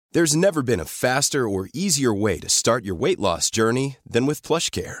There's never been a faster or easier way to start your weight loss journey than with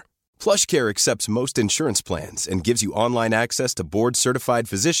PlushCare. PlushCare accepts most insurance plans and gives you online access to board-certified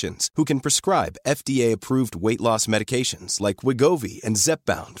physicians who can prescribe FDA-approved weight loss medications like Wegovy and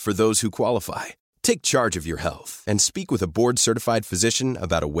Zepbound for those who qualify. Take charge of your health and speak with a board-certified physician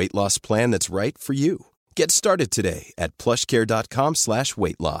about a weight loss plan that's right for you. Get started today at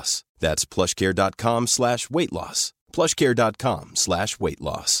plushcare.com/weight-loss. That's plushcare.com/weight-loss.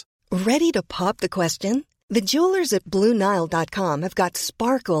 plushcare.com/weight-loss. Ready to pop the question? The jewelers at BlueNile.com have got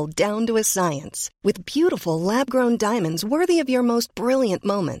sparkle down to a science with beautiful lab-grown diamonds worthy of your most brilliant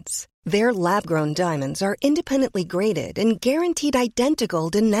moments. Their lab-grown diamonds are independently graded and guaranteed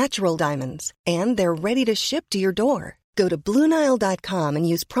identical to natural diamonds, and they're ready to ship to your door. Go to BlueNile.com and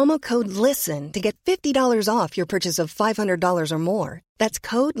use promo code LISTEN to get $50 off your purchase of $500 or more. That's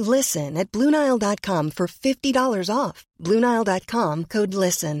code LISTEN at BlueNile.com for $50 off. BlueNile.com, code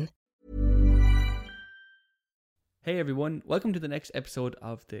LISTEN. Hey everyone, welcome to the next episode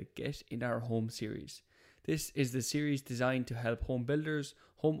of the Get in Our Home series. This is the series designed to help home builders,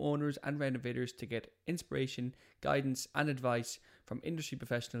 homeowners and renovators to get inspiration, guidance and advice from industry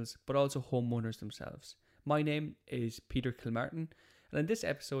professionals, but also homeowners themselves. My name is Peter Kilmartin, and in this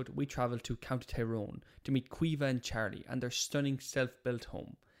episode we travel to County Tyrone to meet Caoimhe and Charlie and their stunning self-built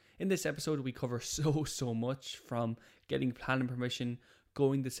home. In this episode we cover so much, from getting planning permission,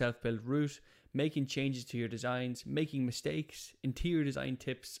 going the self-build route, making changes to your designs, making mistakes, interior design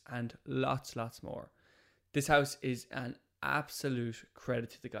tips, and lots more. This house is an absolute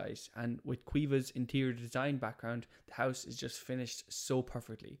credit to the guys, and with Caoimhe's interior design background, the house is just finished so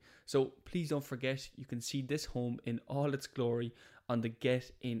perfectly. So please don't forget, you can see this home in all its glory on the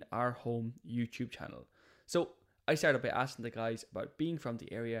Get in Our Home YouTube channel. So I started by asking the guys about being from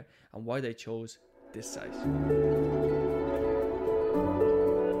the area and why they chose this site.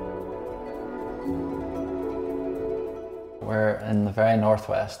 We're in the very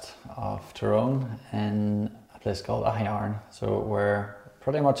northwest of Tyrone in a place called Ahiarn. So we're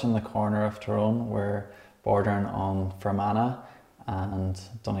pretty much in the corner of Tyrone. We're bordering on Fermanagh and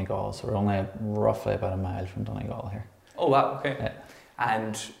Donegal. So we're only roughly about a mile from Donegal here. Oh wow, okay. Yeah.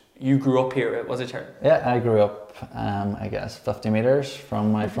 And you grew up here, was it, Charlie? Yeah, I grew up, I guess, 50 metres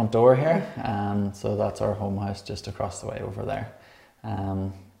from my front door here. So that's our home house just across the way over there.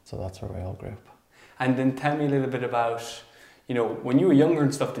 So that's where we all grew up. And then tell me a little bit about, you know, when you were younger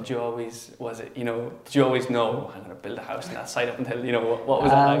and stuff, did you always know, I'm going to build a house on that site up until, you know, what was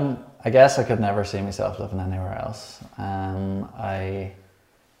that like? I guess I could never see myself living anywhere else. I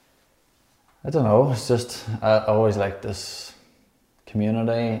don't know, it's just, I always liked this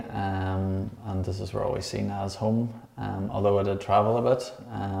community, and this is where I always seen as home. Although I did travel a bit,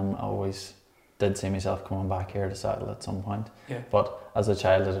 I always did see myself coming back here to settle at some point. Yeah. But as a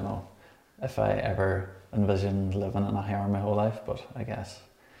child, I don't know if I ever envisioned living in Ahiarn my whole life, but I guess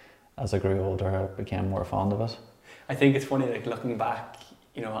as I grew older I became more fond of it. I think it's funny, like, looking back,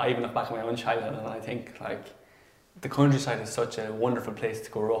 you know, I even look back at my own childhood and I think, like, the countryside is such a wonderful place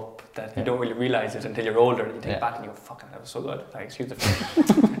to grow up that you don't really realise it until you're older and you think back and you go, fucking, that was so good, like, excuse the French.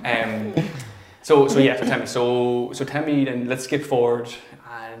 So tell me then, let's skip forward,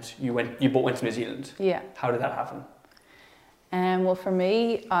 and you both went to New Zealand. Yeah. How did that happen? Well, for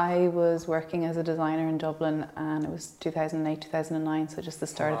me, I was working as a designer in Dublin, and it was 2008, 2009, so just the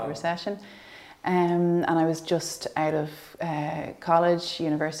start of the recession. And I was just out of college,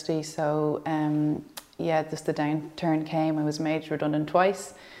 university, so just the downturn came. I was made redundant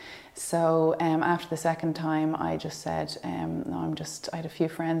twice. So after the second time, I just said, no, I had a few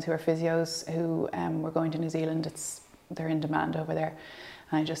friends who are physios who were going to New Zealand. They're in demand over there.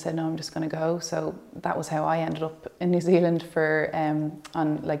 And I just said, no, I'm just going to go. So that was how I ended up in New Zealand for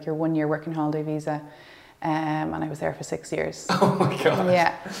on like your 1 year working holiday visa. And I was there for 6 years. Oh my God.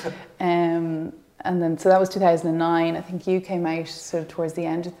 Yeah. And then, so that was 2009. I think you came out sort of towards the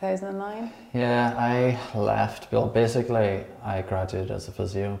end of 2009. Yeah, I left. Well, basically, I graduated as a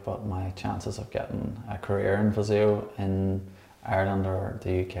physio, but my chances of getting a career in physio in Ireland or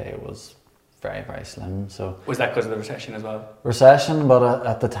the UK was very, very slim. So was that because of the recession as well? Recession, but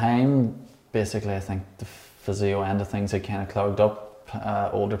at the time, basically, I think the physio end of things had kind of clogged up.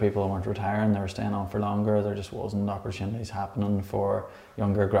 Older people weren't retiring, they were staying on for longer. There just wasn't opportunities happening for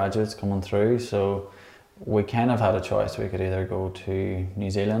younger graduates coming through. So we kind of had a choice. We could either go to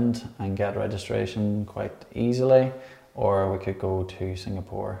New Zealand and get registration quite easily, or we could go to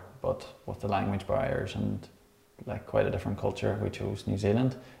Singapore. But with the language barriers and like quite a different culture, we chose New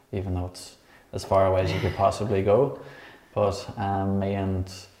Zealand, even though it's as far away as you could possibly go. But me and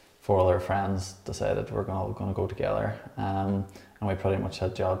 4 other friends decided we're all going to go together, and we pretty much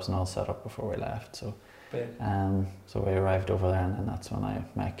had jobs and all set up before we left. So, so we arrived over there, and then that's when I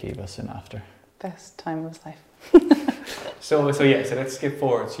met Kiva soon after. Best time of his life. So let's skip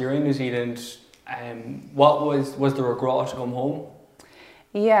forward. So you're in New Zealand. What was the regret to come home?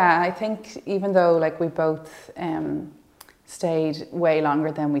 Yeah, I think even though like we both stayed way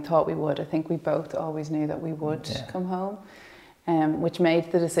longer than we thought we would, I think we both always knew that we would come home, which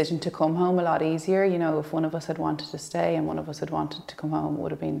made the decision to come home a lot easier. You know, if one of us had wanted to stay and one of us had wanted to come home, it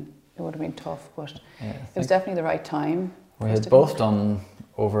would have been tough. But it was definitely the right time. We had both done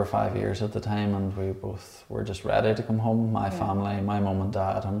over 5 years at the time, and we both were just ready to come home. My family, my mum and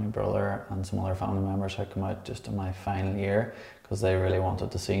dad and my brother and some other family members had come out just in my final year because they really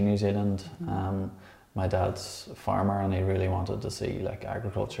wanted to see New Zealand. My dad's a farmer, and he really wanted to see like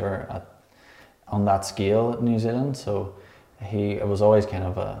agriculture on that scale in New Zealand. So it was always kind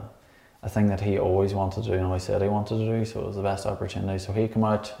of a thing that he always wanted to do and always said he wanted to do, so it was the best opportunity. So he came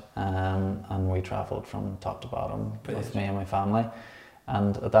out, and we travelled from top to bottom with me and my family.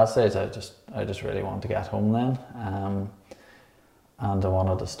 And at that stage, I just really wanted to get home then, and I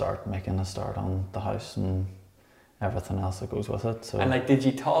wanted to start making a start on the house and everything else that goes with it. So, and like, did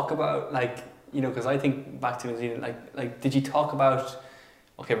you talk about like, you know, because I think back to New Zealand, like did you talk about,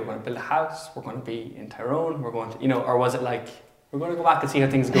 okay, we're going to build a house, we're going to be in Tyrone, we're going to, you know, or was it like, we're going to go back and see how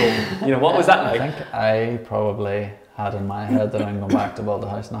things go? You know, what was that like? I think I probably had in my head that I'm going back to build a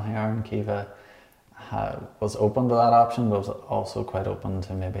house in Ahir, and Kiva was open to that option, but was also quite open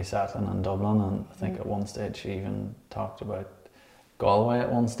to maybe settling in Dublin. And I think at one stage she even talked about Galway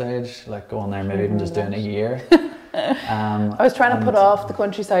at one stage, like going there, maybe even just doing a year. I was trying to put off the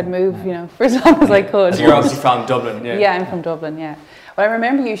countryside move, you know, for as long as I could. So you're obviously from Dublin, yeah? Yeah, I'm from Dublin, yeah. But I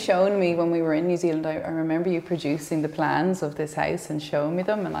remember you showing me when we were in New Zealand, I remember you producing the plans of this house and showing me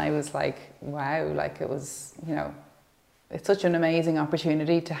them, and I was like, wow, like it was, you know, it's such an amazing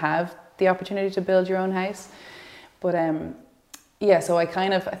opportunity to have the opportunity to build your own house. But so I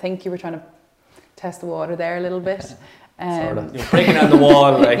think you were trying to test the water there a little bit. Sort of. You're breaking down the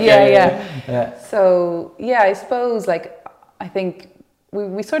wall, like yeah. So yeah, I suppose like I think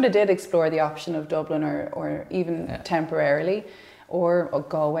we sort of did explore the option of Dublin or even temporarily, or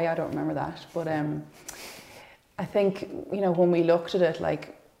Galway. I don't remember that, but I think, you know, when we looked at it,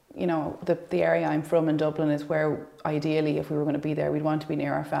 like, you know, the area I'm from in Dublin is where ideally, if we were going to be there, we'd want to be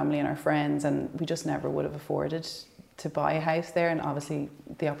near our family and our friends, and we just never would have afforded to buy a house there, and obviously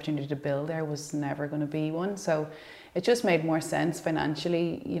the opportunity to build there was never going to be one. So it just made more sense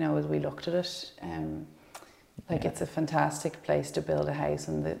financially, you know, as we looked at it. It's a fantastic place to build a house,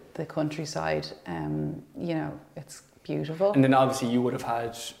 and the countryside, you know, it's beautiful. And then obviously you would have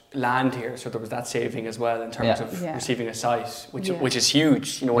had land here, so there was that saving as well in terms of receiving a site, which is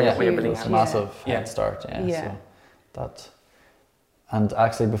huge, you know, when you're building a house. It's a massive head start, So that, and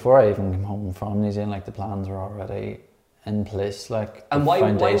actually before I even came home from New Zealand, like the plans were already in place, like. And why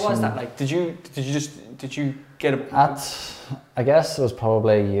was that? Like, did you get a? I guess it was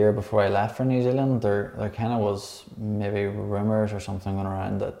probably a year before I left for New Zealand. There kind of was maybe rumours or something going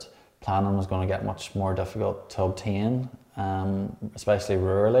around that planning was going to get much more difficult to obtain, especially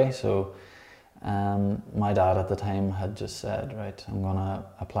rurally. So my dad at the time had just said, right, I'm going to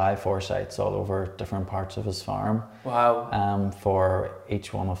apply for sites all over different parts of his farm. Wow. For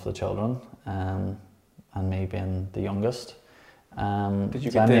each one of the children, and me being the youngest. Did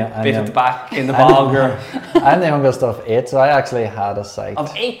you get the bit at the back in the bog? I'm the youngest of 8, so I actually had a site.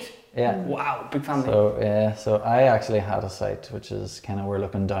 Of 8? Yeah. Wow, big family. So I actually had a site, which is kind of, we're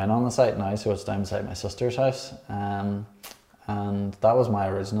looking down on the site now, so it's down beside my sister's house. And that was my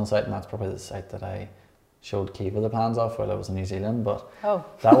original site, and that's probably the site that I showed Kiva the plans of while I was in New Zealand. But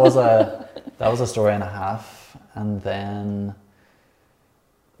that was a story and a half. And then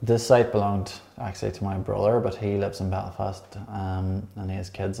this site belonged actually to my brother, but he lives in Belfast, and he has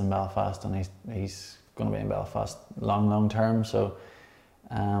kids in Belfast, and he's going to be in Belfast long term. So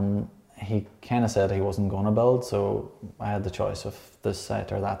he kind of said he wasn't going to build, so I had the choice of this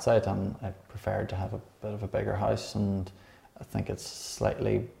site or that site, and I preferred to have a bit of a bigger house, and I think it's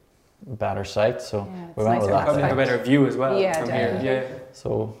slightly better site, so we went with that. Probably have a better view as well from definitely. here. Yeah.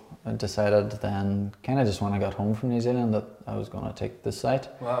 So I decided then, kind of just when I got home from New Zealand, that I was going to take this site.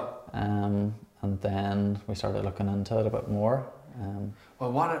 Wow. And then we started looking into it a bit more.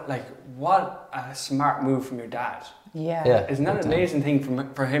 Well, what a smart move from your dad. Yeah. Isn't that an amazing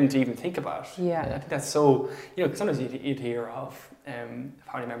thing for him to even think about? Yeah. I think that's so, you know, because sometimes you'd hear of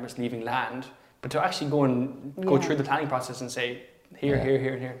family members leaving land, but to actually go through the planning process and say, here, and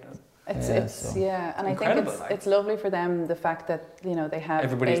here. And incredible, I think it's lovely for them, the fact that, you know, they have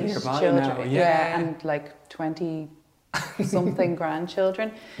everybody's 8 nearby children, now, yeah. and like 20 something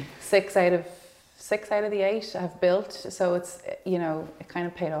grandchildren. 6 out of the 8 have built, so it's, you know, it kind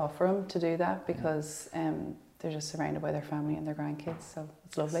of paid off for them to do that, because they're just surrounded by their family and their grandkids, so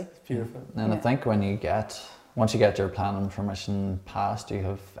it's lovely. It's beautiful. And I think once you get your planning permission passed, you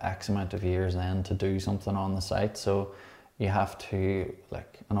have X amount of years then to do something on the site. So you have to,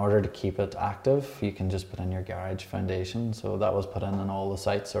 like, in order to keep it active, you can just put in your garage foundation. So that was put in all the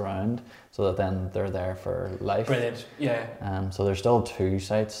sites around, so that then they're there for life. Brilliant, yeah. So there's still 2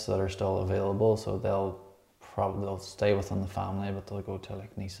 sites that are still available. So they'll stay within the family, but they'll go to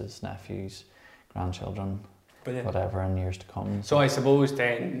like nieces, nephews, grandchildren, Brilliant. whatever in years to come. So I suppose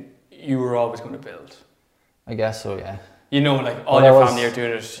then you were always going to build. I guess so, yeah. You know, like all your family are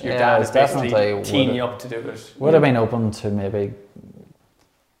doing it. Your dad is basically teeing you up to do it. Would have been open to maybe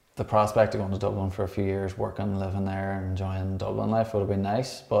the prospect of going to Dublin for a few years, working, living there, and enjoying Dublin life would have been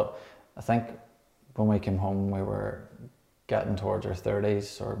nice. But I think when we came home, we were getting towards our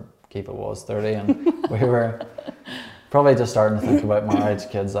 30s, or keep it was 30, and we were probably just starting to think about marriage,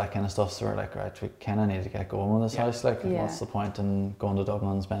 kids, that kind of stuff. So we're like, right, we kind of need to get going with this house. Like, what's the point in going to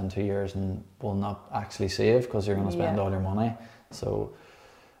Dublin and spend 2 years and we'll not actually save, because you're going to spend all your money. So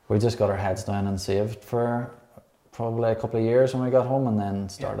we just got our heads down and saved for probably a couple of years when we got home, and then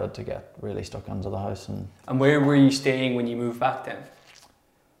started to get really stuck into the house. And where were you staying when you moved back then?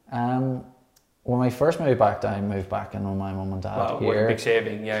 When we first moved back, I moved back in with my mum and dad. Wow, here. what a big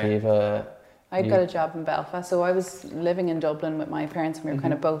saving, yeah. Kiva, I got a job in Belfast, so I was living in Dublin with my parents, and we were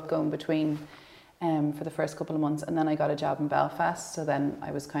kind of both going between for the first couple of months, and then I got a job in Belfast, so then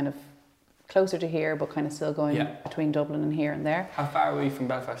I was kind of closer to here, but kind of still going between Dublin and here and there. How far are we from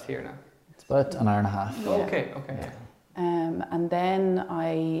Belfast here now? It's about an hour and a half. Yeah. Okay. Yeah. And then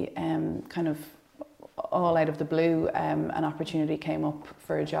I kind of, all out of the blue, an opportunity came up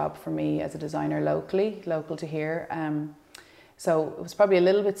for a job for me as a designer local to here. So it was probably a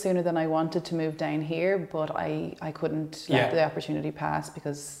little bit sooner than I wanted to move down here, but I couldn't let the opportunity pass,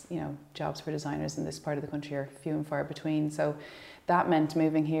 because, you know, jobs for designers in this part of the country are few and far between. So that meant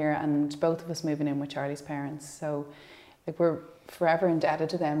moving here, and both of us moving in with Charlie's parents. So like, we're forever indebted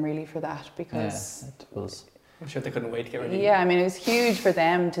to them really for that, because it was. I'm sure they couldn't wait to get rid of you. Yeah, I mean, it was huge for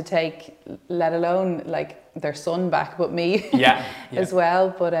them to take, let alone like their son back, but me as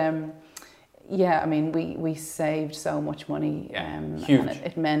well. But yeah, I mean, we saved so much money, huge. And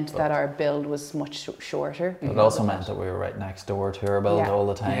it meant that our build was much shorter. But it also meant that we were right next door to our build all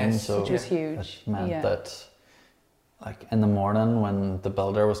the time, so which was huge. It meant that, like, in the morning when the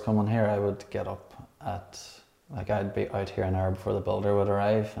builder was coming here, I would get up I'd be out here an hour before the builder would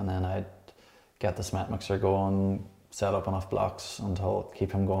arrive, and then I'd get the cement mixer going, set up enough blocks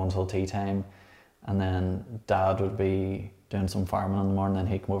keep him going until tea time, and then Dad would be doing some farming in the morning, and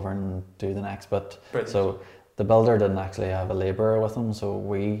he'd come over and do the next bit. Brilliant. So the builder didn't actually have a labourer with him, so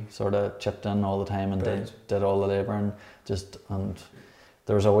we sort of chipped in all the time and did all the labour, and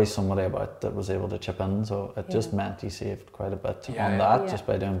there was always somebody about that was able to chip in, so it just meant you saved quite a bit on that just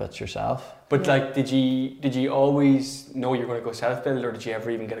by doing bits yourself. But like, did you always know you were going to go self-build, or did you ever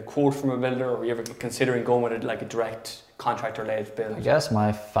even get a quote from a builder, or were you ever considering going with a direct contractor-led build? I guess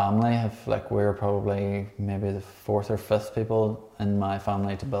my family we're probably maybe the 4th or 5th people in my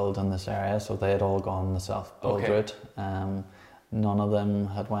family to build in this area, so they had all gone the self-build route. None of them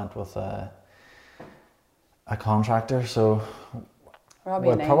had went with a contractor, so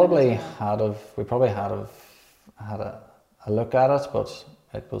we probably had a look at it, but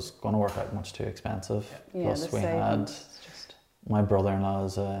it was going to work out much too expensive. Plus, we had my brother-in-law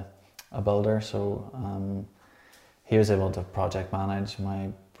is a builder, so he was able to project manage. My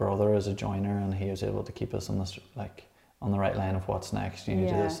brother is a joiner, and he was able to keep us on the right line of what's next. You need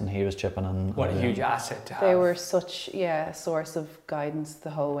to do this, and he was chipping in. What a huge asset to have. They were such a source of guidance the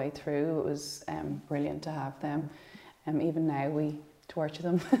whole way through. It was brilliant to have them. Even now we torture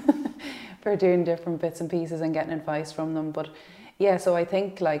them for doing different bits and pieces and getting advice from them. But yeah, so I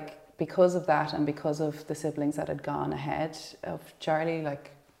think because of that, and because of the siblings that had gone ahead of Charlie,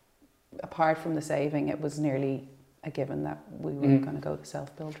 apart from the saving, it was nearly a given that we were going to go the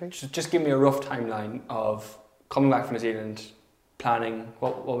self-build route. Just give me a rough timeline of coming back from New Zealand, planning.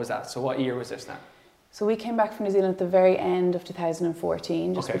 What was that? So what year was this now? So we came back from New Zealand at the very end of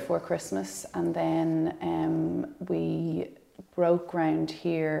 2014, just before Christmas, and then we broke ground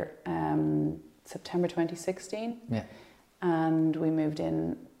here September 2016. Yeah. And we moved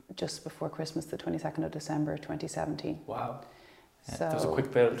in just before Christmas, the 22nd of December 2017. Wow. So that was a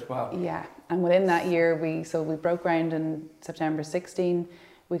quick build. Wow. Yeah. And within that year, we broke ground in September 16.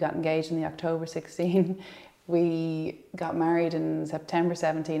 We got engaged in the October 16. We got married in September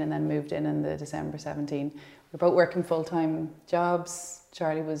 17 and then moved in the December 17. We were both working full-time jobs.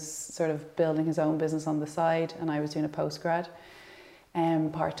 Charlie was sort of building his own business on the side and I was doing a postgrad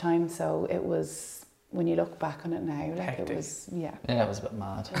part-time. So it was, when you look back on it now, like hectic. It was, Yeah, it was a bit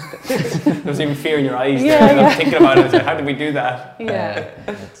mad. There was even fear in your eyes Yeah, there. yeah. I'm thinking about it. Like, how did we do that? Yeah.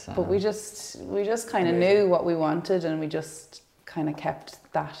 But We just kind of knew what we wanted and we just kind of kept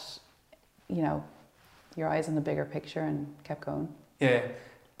that, you know, your eyes on the bigger picture and kept going. Yeah.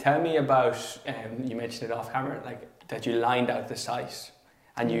 Tell me about, you mentioned it off camera, like that you lined out the site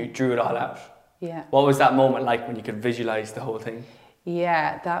and you drew it all out. Yeah. What was that moment like when you could visualize the whole thing?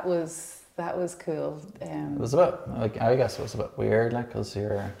 Yeah, that was cool. It was a bit, like, I guess it was a bit weird, like, because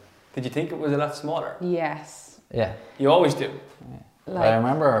you're... Did you think it was a lot smaller? Yes. Yeah. You always do. Like, I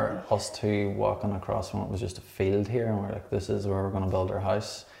remember us two walking across when it was just a field here and we're like, this is where we're going to build our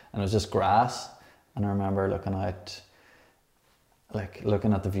house. And it was just grass. And I remember looking out, like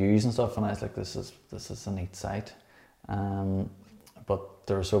looking at the views and stuff, and I was like, this is a neat site. But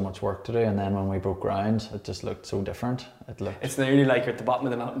there was so much work to do, and then when we broke ground, it just looked so different. It's nearly like you're at the bottom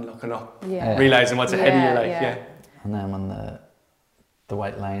of the mountain looking up, Yeah. realising what's ahead of you, like, yeah. And then when the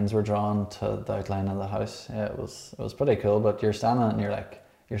white lines were drawn to the outline of the house, yeah, it was pretty cool. But you're standing and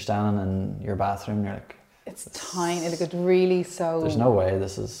you're standing in your bathroom, and you're like, it's tiny, like it's really so... There's no way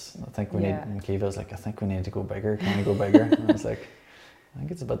this is, I think we need, and Kiva was like, I think we need to go bigger, can we go bigger? And I was like, I think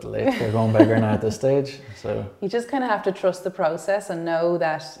it's a bit late, we're going bigger now at this stage. So you just kind of have to trust the process and know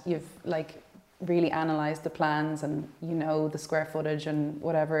that you've like really analysed the plans and you know the square footage and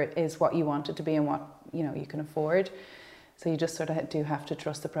whatever it is, what you want it to be and what, you know, you can afford. So you just sort of do have to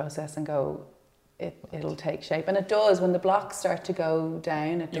trust the process and go, it'll take shape. And it does, when the blocks start to go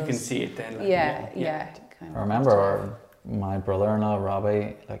down, it does. You can see it then. Like, yeah. I remember my brother-in-law,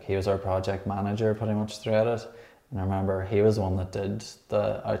 Robbie, like he was our project manager pretty much throughout it. And I remember he was the one that did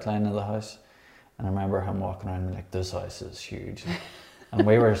the outline of the house. And I remember him walking around and being like, this house is huge. And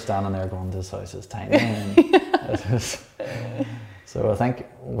we were standing there going, this house is tiny. And it was, so I think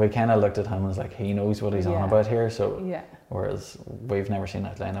we kind of looked at him as like, he knows what he's on about here. So whereas we've never seen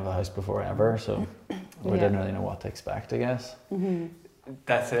an outline of a house before ever. So we didn't really know what to expect, I guess. Mm-hmm.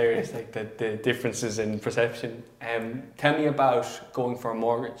 That's hilarious, like the differences in perception. Tell me about going for a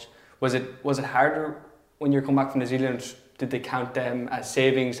mortgage. Was it harder when you come back from New Zealand? Did they count them as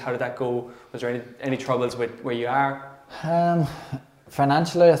savings? How did that go? Was there any troubles with where you are?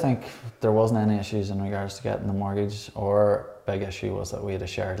 Financially, I think there wasn't any issues in regards to getting the mortgage. Our big issue was that we had a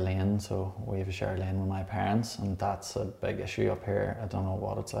shared lane, so we have a shared lane with my parents, and that's a big issue up here. I don't know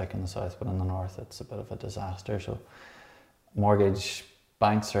what it's like in the south, but in the north it's a bit of a disaster. So mortgage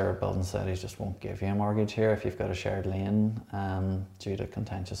banks or building societies just won't give you a mortgage here if you've got a shared lane, due to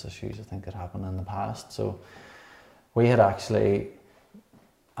contentious issues I think that happened in the past. So I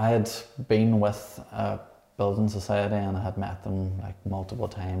had been with a building society and I had met them like multiple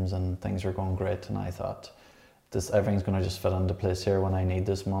times and things were going great, and I thought everything's going to just fit into place here. When I need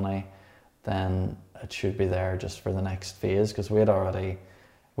this money, then it should be there just for the next phase, because we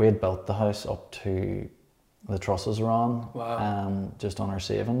had built the house up to the trusses were on, just on our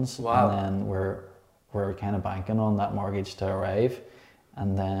savings. Wow. And then we're kind of banking on that mortgage to arrive.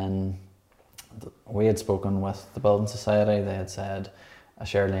 And then we had spoken with the building society. They had said a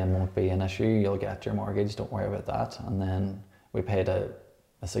shared lane won't be an issue, you'll get your mortgage, don't worry about that. And then we paid a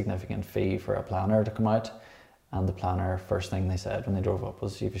significant fee for a planner to come out, and the planner, first thing they said when they drove up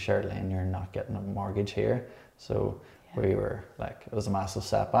was, you have a shared lane, you're not getting a mortgage here. So we were like, it was a massive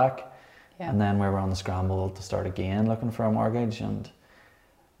setback. And then we were on the scramble to start again looking for a mortgage, and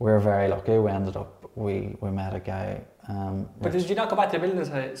we were very lucky. We ended up, we met a guy. But did you not go back to the building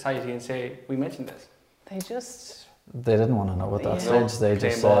society and say, we mentioned this? They didn't want to know at that stage.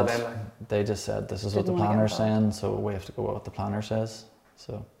 They just said this is what the planner's saying, so we have to go with what the planner says.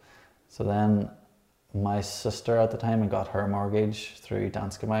 So then my sister at the time got her mortgage through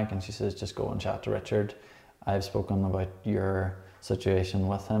Danske Bank, and she says, just go and chat to Richard. I've spoken about your situation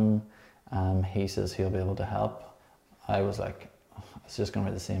with him. He says he'll be able to help. I was like, it's just going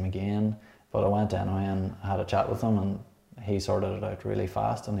to be the same again. But I went anyway and had a chat with him, and he sorted it out really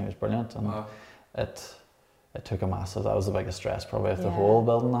fast, and he was brilliant. And it took a massive, that was the biggest stress probably of the whole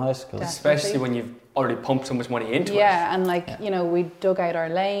building the house. Especially when you've already pumped so much money into it. Yeah, and you know, we dug out our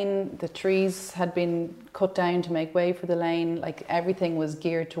lane, the trees had been cut down to make way for the lane, like everything was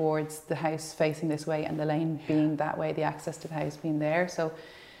geared towards the house facing this way and the lane being that way, the access to the house being there. So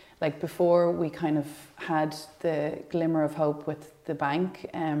like before we kind of had the glimmer of hope with the bank,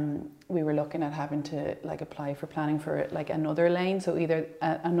 we were looking at having to like apply for planning for like another lane, so either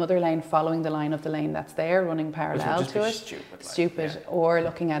another lane following the line of the lane that's there running parallel to it, stupid, or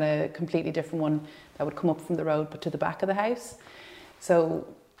looking at a completely different one that would come up from the road but to the back of the house. So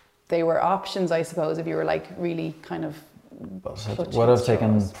they were options, I suppose, if you were like really kind of. But it would have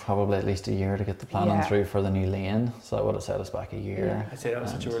taken probably at least a year to get the planning through for the new lane, so that would have set us back a year. Yeah. I'd say that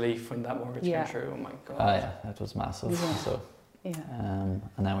was such a relief when that mortgage came through. Oh my god! Oh yeah, it was massive. Yeah. So, and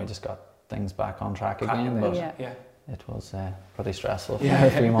then we just got things back on track again. But it was pretty stressful for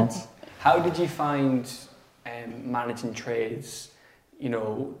a few months. How did you find managing trades? You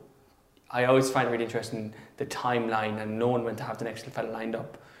know, I always find it really interesting the timeline and knowing when to have the next fella lined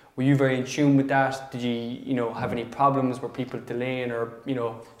up. Were you very in tune with that? Did you have any problems? Were people delaying or,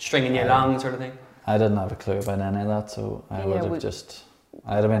 stringing you along sort of thing? I didn't have a clue about any of that, so I would have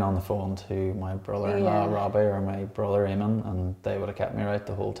I'd have been on the phone to my brother-in-law Robbie or my brother Eamon, and they would have kept me right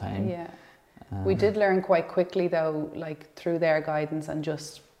the whole time. Yeah. We did learn quite quickly though, like through their guidance and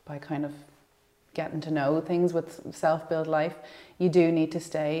just by kind of getting to know things with self-build life, you do need to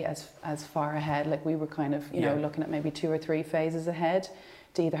stay as far ahead. Like we were kind of, looking at maybe 2 or 3 phases ahead,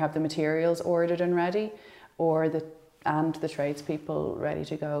 to either have the materials ordered and ready, or the tradespeople ready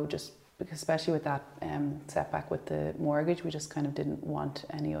to go. Just because, especially with that setback with the mortgage, we just kind of didn't want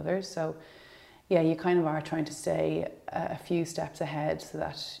any others. So, yeah, you kind of are trying to stay a few steps ahead so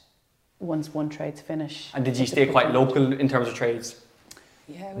that once one trade's finished. And did you stay quite local in terms of trades?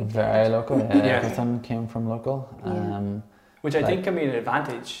 Yeah, we very local. Yeah, everything came from local. Which I think can be an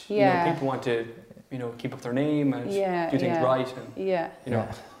advantage. Yeah, people want to. Keep up their name and do things right. And,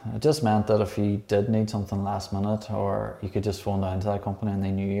 It just meant that if you did need something last minute, or you could just phone down to that company and they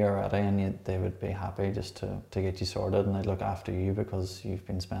knew you already, and they would be happy just to get you sorted, and they'd look after you because you've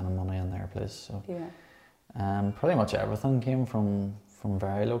been spending money in their place. So pretty much everything came from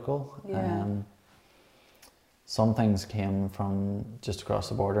very local. Some things came from just across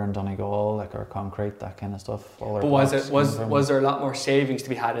the border in Donegal, like our concrete, that kind of stuff. But was there a lot more savings to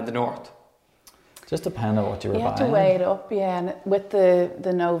be had in the north? Just depending on what you were buying. You had to weigh it up, and with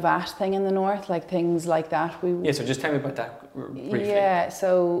the no VAT thing in the north, like things like that. So just tell me about that briefly. Yeah,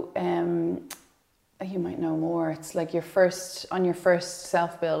 so you might know more. It's like your first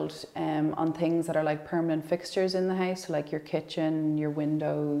self-build on things that are like permanent fixtures in the house, so like your kitchen, your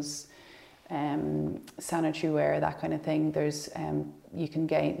windows, sanitary ware, that kind of thing. There's you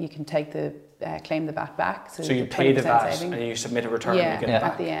can take the claim the VAT back. So you pay the VAT saving. And you submit a return and you get it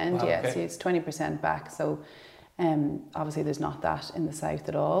back. At the end, so it's 20% back. So obviously there's not that in the south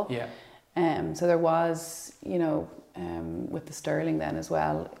at all. So there was, with the sterling then as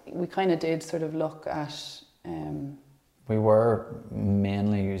well, we kind of did sort of look at... we were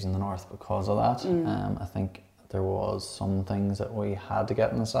mainly using the north because of that. I think there was some things that we had to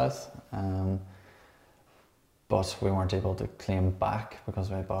get in the south. But we weren't able to claim back because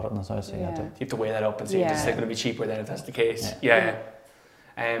we had bought it in the south, so you have to weigh that up and see if it's going to be cheaper then if that's the case.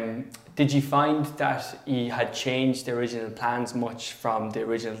 Did you find that you had changed the original plans much from the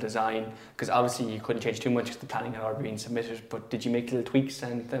original design? Because obviously you couldn't change too much because the planning had already been submitted, but did you make little tweaks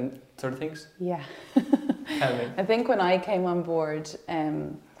and them sort of things? Yeah. Tell me. I think when I came on board,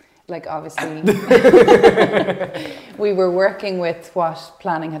 obviously we were working with what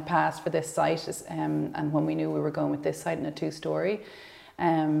planning had passed for this site, and when we knew we were going with this site in a 2-story,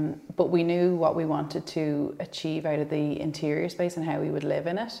 but we knew what we wanted to achieve out of the interior space and how we would live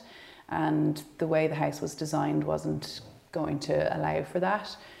in it, and the way the house was designed wasn't going to allow for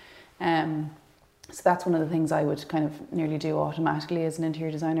that. So that's one of the things I would kind of nearly do automatically as an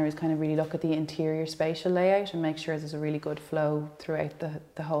interior designer, is kind of really look at the interior spatial layout and make sure there's a really good flow throughout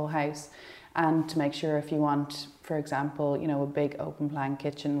the whole house. And to make sure if you want, for example, a big open plan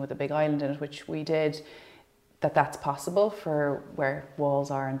kitchen with a big island in it, which we did, that's possible for where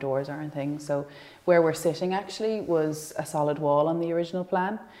walls are and doors are and things. So where we're sitting actually was a solid wall on the original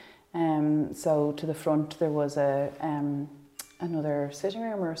plan. So to the front there was another sitting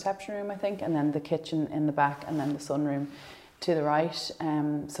room or reception room, I think, and then the kitchen in the back, and then the sunroom to the right.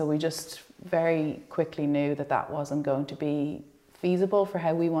 So we just very quickly knew that wasn't going to be feasible for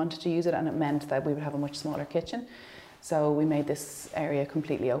how we wanted to use it, and it meant that we would have a much smaller kitchen. So we made this area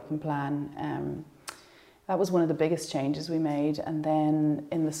completely open plan. That was one of the biggest changes we made. And then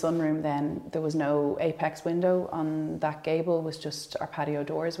in the sunroom then, there was no apex window on that gable, it was just our patio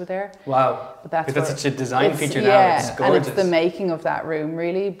doors were there. Wow, but that's such a design feature now, it's gorgeous. And it's the making of that room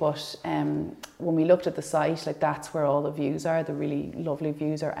really, but when we looked at the site, that's where all the views are, the really lovely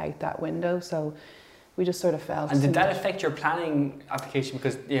views are out that window. So we just sort of felt. And did that affect your planning application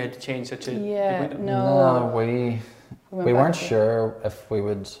because you had to change such a Yeah, big window? no. We weren't sure if we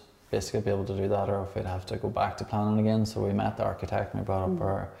would basically be able to do that or if we'd have to go back to planning again. So we met the architect and we brought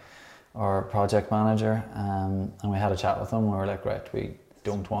up our project manager, and we had a chat with him. We were like, right, we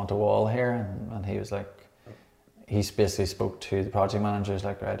don't want a wall here, and he was like, he basically spoke to the project manager. He's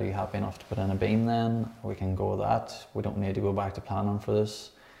like, right, are you happy enough to put in a beam then? We can go with that. We don't need to go back to planning for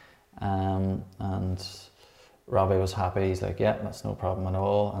this. And Robbie was happy. He's like, yeah, that's no problem at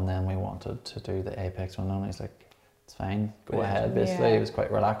all. And then we wanted to do the apex window, and he's like, it's fine, go ahead. Basically, Yeah. he was quite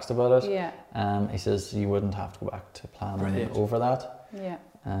relaxed about it. Yeah. He says you wouldn't have to go back to planning over that. Yeah.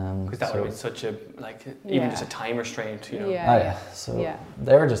 Because that would have been such a, like, even just a time restraint, you know. Yeah. Oh yeah, so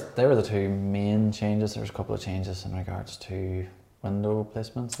they were the two main changes. There was a couple of changes in regards to window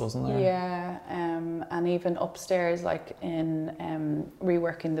placements, wasn't there? Yeah, and even upstairs, like in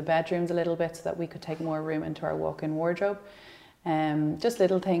reworking the bedrooms a little bit so that we could take more room into our walk-in wardrobe. Just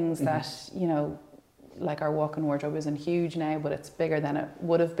little things that, you know, like our walk-in wardrobe isn't huge now, but it's bigger than it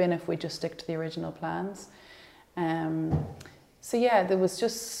would have been if we just stick to the original plans. So yeah, there was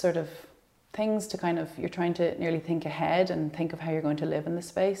just sort of things to kind of, you're trying to nearly think ahead and think of how you're going to live in the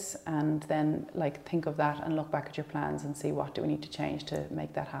space, and then like think of that and look back at your plans and see what do we need to change to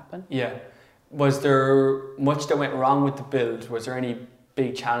make that happen. Yeah. Was there much that went wrong with the build? Was there any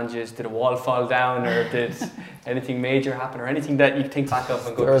big challenges? Did a wall fall down, or did anything major happen, or anything that you think back of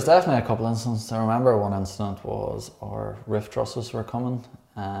and go? There was definitely a couple of incidents. I remember one incident was our roof trusses were coming.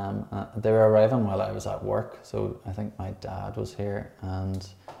 They were arriving while I was at work, so I think my dad was here and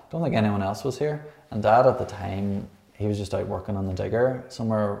I don't think anyone else was here. And Dad at the time, he was just out working on the digger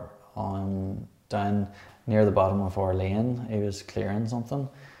somewhere down near the bottom of our lane. He was clearing something,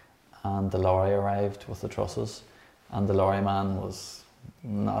 and the lorry arrived with the trusses, and the lorry man was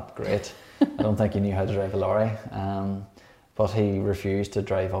not great. I don't think he knew how to drive a lorry, but he refused to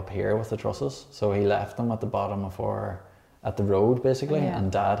drive up here with the trusses, so he left them at the bottom of at the road basically,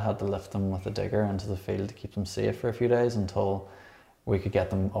 and Dad had to lift them with a digger into the field to keep them safe for a few days until we could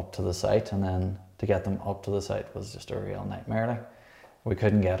get them up to the site. And then to get them up to the site was just a real nightmare. Like, we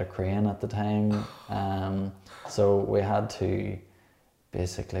couldn't get a crane at the time, so we had to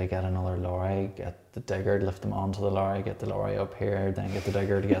basically get another lorry, get the digger, lift them onto the lorry, get the lorry up here, then get the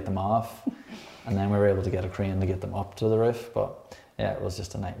digger to get them off, and then we were able to get a crane to get them up to the roof. But yeah, it was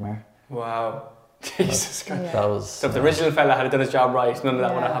just a nightmare. Wow. Jesus Christ. That was, so if the original fella had done his job right, none of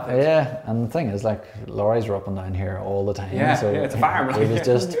that would have happened. Yeah, and the thing is, like, lorries were up and down here all the time. Yeah, so it's a farm. He was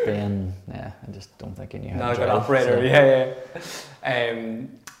just being, I just don't think he knew how Not to a good drive. operator, so. yeah.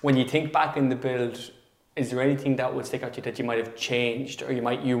 When you think back in the build, is there anything that would stick out to you that you might have changed, or you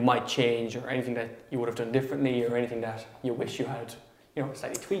might change, or anything that you would have done differently, or anything that you wish you had,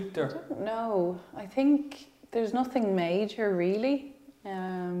 slightly tweaked? Or No, I think there's nothing major really.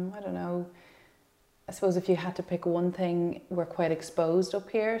 I don't know. I suppose if you had to pick one thing, we're quite exposed up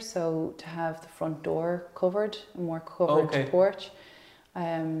here, so to have the front door covered, a more covered porch,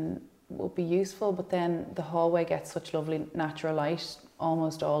 will be useful. But then the hallway gets such lovely natural light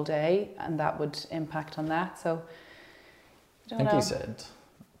almost all day, and that would impact on that. So I don't know. You said,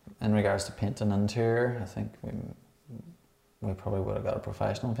 in regards to painting interior, I think we probably would have got a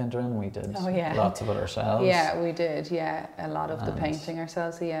professional painter in. We did lots of it ourselves. Yeah, we did. Yeah, a lot of the painting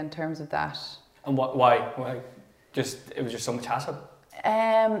ourselves. Yeah, in terms of that. And why? It was just so much hassle?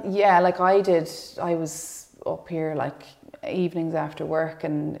 Yeah, like I was up here like evenings after work,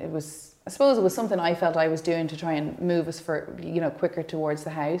 and I suppose it was something I felt I was doing to try and move us quicker towards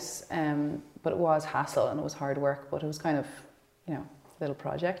the house. But it was hassle and it was hard work, but it was kind of, a little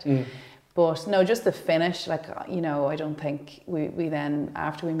project. But no, just the finish, I don't think we then,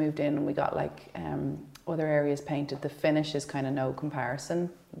 after we moved in and we got other areas painted, the finish is kind of no comparison.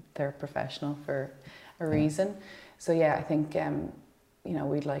 They're professional for a reason. So yeah, I think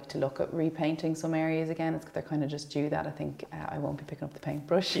we'd like to look at repainting some areas again. They're kind of just due that. I think I won't be picking up the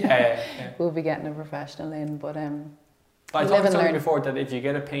paintbrush. Yeah. We'll be getting a professional in, but I told you before that if you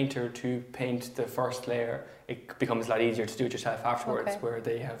get a painter to paint the first layer, it becomes a lot easier to do it yourself afterwards, where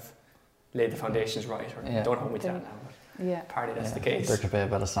they have laid the foundations right. Or don't hold me to that now. Apparently that's the case. There could be a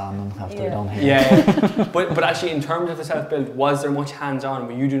bit of sanding have to be done here. Yeah. But actually, in terms of the self-build, was there much hands-on?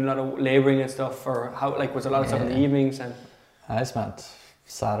 Were you doing a lot of labouring and stuff, or how? Was there a lot of stuff in the evenings? And I spent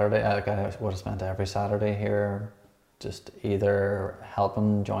Saturday. I would have spent every Saturday here, just either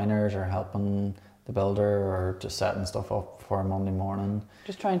helping joiners or helping the builder, or just setting stuff up for Monday morning.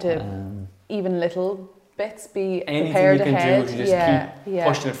 Just trying to even little bits be anything prepared you can ahead. do to just keep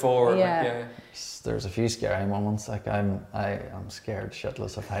pushing it forward. There's a few scary moments. I'm scared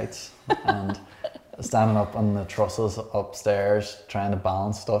shitless of heights, and standing up on the trusses upstairs trying to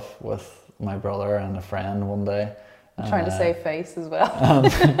balance stuff with my brother and a friend one day. Trying to save face as well.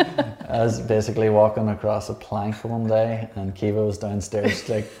 I was basically walking across a plank one day, and Kiva was downstairs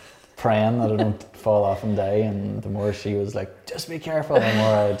like praying that I don't fall off and die, and the more she was like, just be careful, the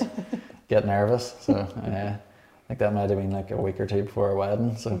more I'd get nervous. So I think that might have been like a week or two before our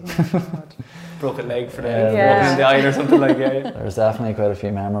wedding. So broke a leg for the walking in the eye or something like that. There was definitely quite a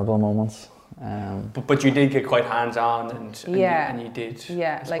few memorable moments. But you did get quite hands-on and you did.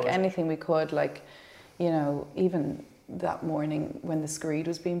 Yeah, like anything we could, like, you know, even that morning when the screed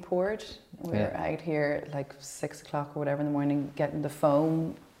was being poured, we were out here like 6 o'clock or whatever in the morning getting the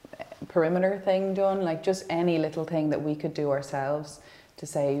foam perimeter thing done, like just any little thing that we could do ourselves to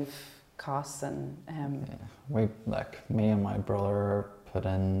save costs. And we, like, me and my brother put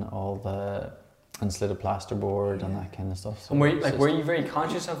in all the insulated plasterboard and that kind of stuff. So and were you very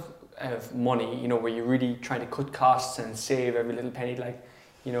conscious of money? You know, were you really trying to cut costs and save every little penny? Like,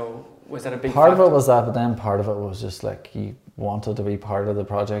 you know, was that a big part factor? of it was that, but then part of it was just like you wanted to be part of the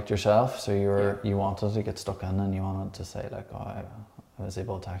project yourself, so you wanted to get stuck in, and you wanted to say like, oh, I was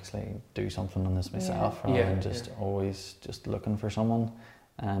able to actually do something on this myself, rather than just always just looking for someone.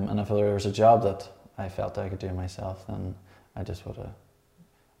 And if there was a job that I felt I could do myself, then I just would have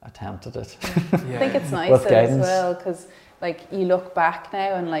attempted it. I think it's nice as well, because like you look back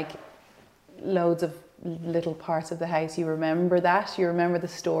now and like loads of little parts of the house, you remember the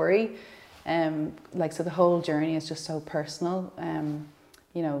story, like, so the whole journey is just so personal.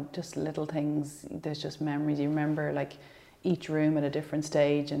 You know, just little things, there's just memories. You remember like each room at a different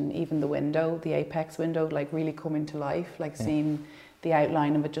stage, and even the window, the apex window, like really coming to life, like seeing the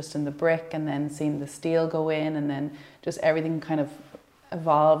outline of it just in the brick, and then seeing the steel go in, and then just everything kind of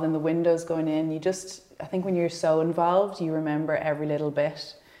evolved, and the windows going in. I think when you're so involved, you remember every little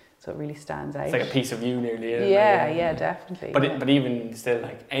bit. So it really stands out. It's like a piece of you nearly. Yeah, definitely. But even still,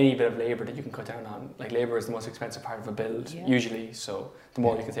 like any bit of labour that you can cut down on, like labour is the most expensive part of a build usually. So the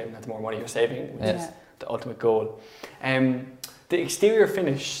more you can save on that, the more money you're saving, which is the ultimate goal. The exterior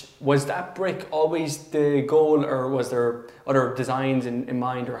finish, was that brick always the goal, or was there other designs in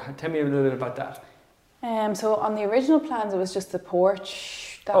mind? Or tell me a little bit about that. So on the original plans, it was just the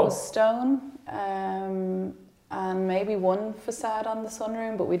porch that was stone. And maybe one facade on the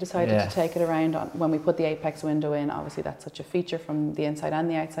sunroom, but we decided to take it around when we put the apex window in. Obviously that's such a feature from the inside and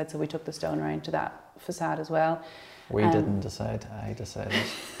the outside, so we took the stone around to that facade as well. We didn't decide, I decided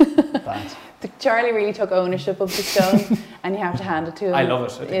that. Charlie really took ownership of the stone, and you have to hand it to him. I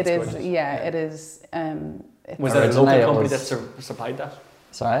love it. It is, it is. Was that a local company that supplied that?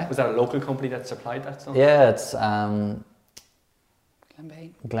 Sorry? Was that a local company that supplied that stone? Yeah, it's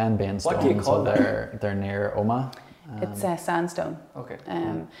Glenbean Stones. What do you call that? They're near Omagh. It's sandstone. Okay.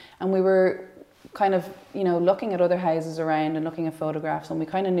 And we were kind of, you know, looking at other houses around and looking at photographs, and we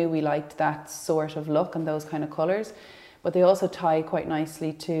kind of knew we liked that sort of look and those kind of colours, but they also tie quite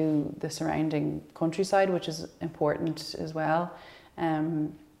nicely to the surrounding countryside, which is important as well.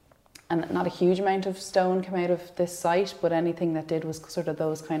 And not a huge amount of stone came out of this site, but anything that did was sort of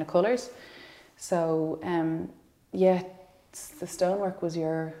those kind of colours. So the stonework was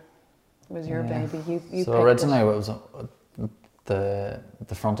your baby. You so originally it was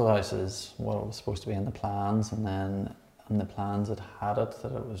the front of the house is what was supposed to be in the plans, and then in the plans it had it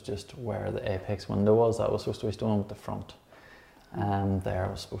that it was just where the apex window was, that was supposed to be stone with the front. There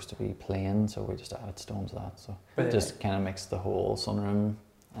was supposed to be plain, so we just added stone to that. So it just kind of makes the whole sunroom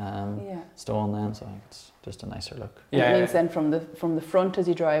stone then, so I think it's just a nicer look. It means then from the front as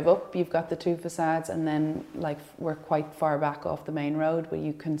you drive up, you've got the two facades, and then like we're quite far back off the main road, but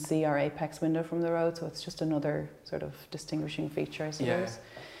you can see our apex window from the road, so it's just another sort of distinguishing feature, I suppose.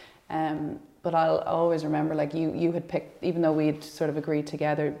 But I'll always remember, like you had picked, even though we'd sort of agreed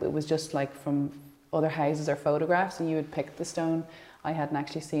together, it was just like from other houses or photographs, and you had picked the stone. I hadn't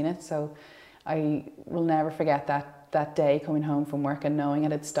actually seen it, so I will never forget that day coming home from work and knowing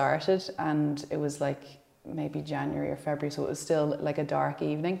it had started, and it was like maybe January or February, so it was still like a dark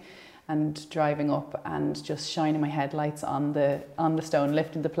evening, and driving up and just shining my headlights on the stone,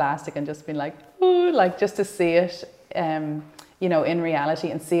 lifting the plastic and just being like, ooh, like just to see it, you know, in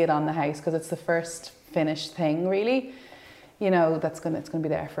reality, and see it on the house, because it's the first finished thing really, you know, it's going to be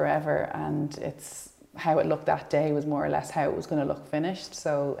there forever, and it's how it looked that day was more or less how it was going to look finished.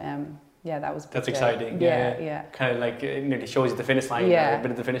 So that was that's exciting. Yeah. Kind of like it nearly shows you the finish line. A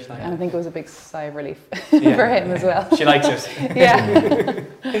bit of the finish line. And I think it was a big sigh of relief for him as well. She likes it. Yeah.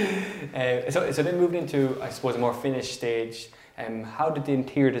 So then moving into, I suppose, a more finished stage. How did the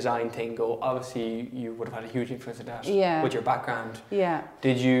interior design thing go? Obviously, you would have had a huge influence in that with your background. Yeah.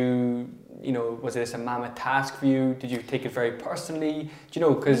 Did you, was this a mammoth task for you? Did you take it very personally? Do you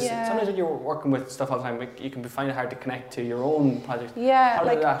know, because sometimes when you're working with stuff all the time, you can find it hard to connect to your own project. Yeah, How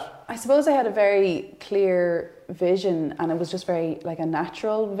did that? I suppose I had a very clear vision, and it was just very like a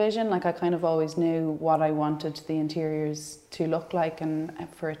natural vision. Like I kind of always knew what I wanted the interiors to look like and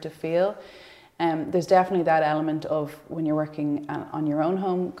for it to feel. There's definitely that element of when you're working on your own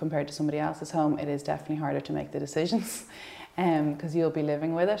home compared to somebody else's home, it is definitely harder to make the decisions because you'll be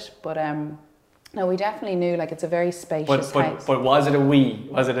living with it. But no, we definitely knew like it's a very spacious house. But was it a we?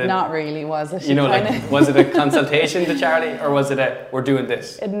 Was it a... Not really, was it? Was it a consultation to Charlie, or was it a, we're doing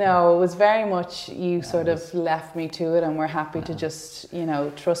this? No, it was very much you sort of left me to it, and we're happy to just,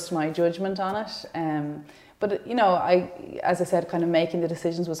 trust my judgment on it. But, as I said, kind of making the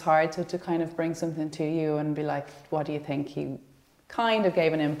decisions was hard. So to kind of bring something to you and be like, what do you think? He kind of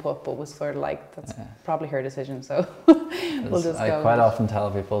gave an input, but was sort of like, that's probably her decision. So we'll just go. I quite often tell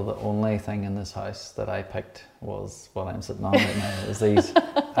people the only thing in this house that I picked was what I'm sitting on right now, is these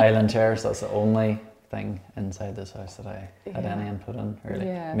island chairs. That's the only thing inside this house that I had any input in, really.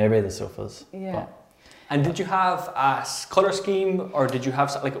 Yeah. Maybe the sofas. Yeah. But, and did you have a colour scheme, or did you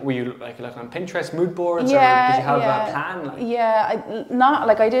have, were you looking on Pinterest mood boards, or did you have a plan?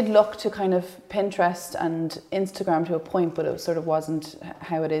 I did look to kind of Pinterest and Instagram to a point, but it sort of wasn't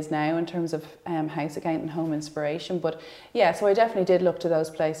how it is now in terms of house account and home inspiration. But yeah, so I definitely did look to those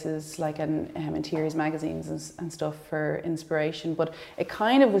places like in interiors magazines and stuff for inspiration, but it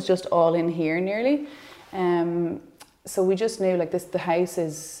kind of was just all in here nearly. So we just knew the house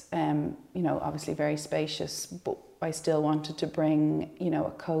is, obviously very spacious, but I still wanted to bring,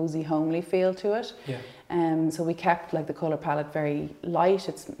 a cozy, homely feel to it. Yeah. So we kept the colour palette very light.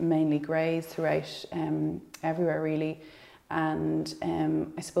 It's mainly greys throughout everywhere really. And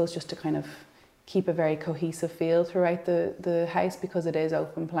I suppose just to kind of keep a very cohesive feel throughout the house, because it is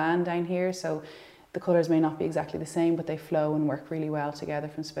open plan down here. So the colours may not be exactly the same, but they flow and work really well together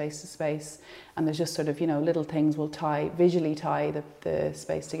from space to space. And there's just sort of, little things will visually tie the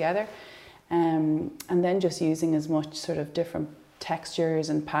space together. And then just using as much sort of different textures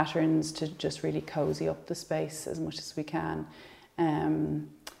and patterns to just really cozy up the space as much as we can.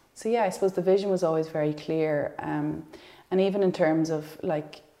 So yeah, I suppose the vision was always very clear. And even in terms of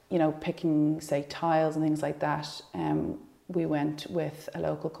picking, say, tiles and things like that, we went with a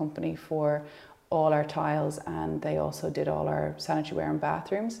local company for all our tiles, and they also did all our sanitary ware and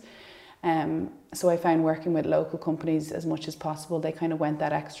bathrooms. So I found working with local companies as much as possible, they kind of went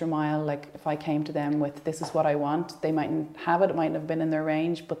that extra mile. Like if I came to them with, this is what I want, they mightn't have it, it mightn't have been in their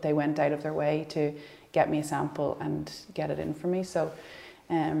range, but they went out of their way to get me a sample and get it in for me. So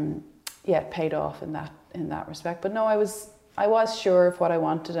it paid off in that respect. But no, I was sure of what I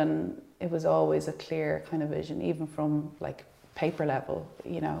wanted, and it was always a clear kind of vision, even from paper level,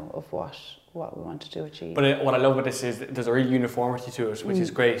 of what we wanted to achieve. But what I love about this is there's a real uniformity to it, which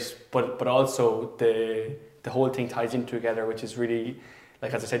is great. But also the whole thing ties in together, which is really,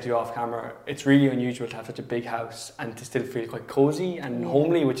 as I said to you off camera, it's really unusual to have such a big house and to still feel quite cozy and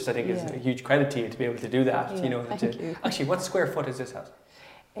homely, which is, I think, is a huge credit to you to be able to do that. Thank you. Actually, what square foot is this house?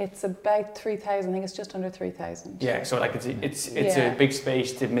 It's about 3,000. I think it's just under 3,000. Yeah, so it's a big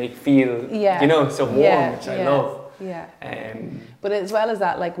space to make feel so warm, which I love. Yeah. But as well as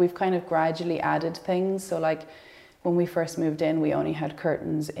that, we've kind of gradually added things. So when we first moved in, we only had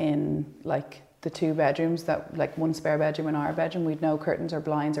curtains in the 2 bedrooms, that one spare bedroom in our bedroom. We'd no curtains or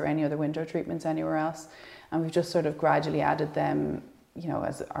blinds or any other window treatments anywhere else. And we've just sort of gradually added them,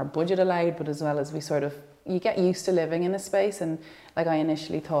 as our budget allowed, but as well as you get used to living in a space. And I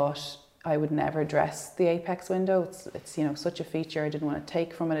initially thought I would never dress the apex window. It's such a feature. I didn't want to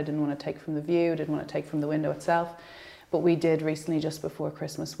take from it. I didn't want to take from the view. I didn't want to take from the window itself. But we did recently, just before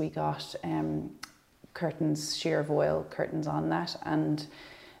Christmas, we got curtains, sheer voile curtains on that. And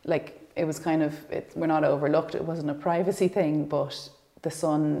it was kind of, we're not overlooked. It wasn't a privacy thing, but the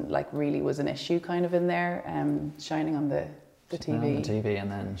sun really was an issue kind of in there, shining on the TV. Shining on the TV and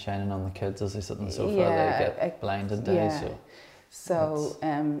then shining on the kids as they sit on the sofa. They get blinded days. So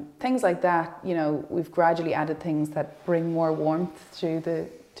things like that, we've gradually added things that bring more warmth to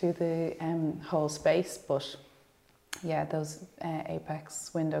the whole space. But yeah, those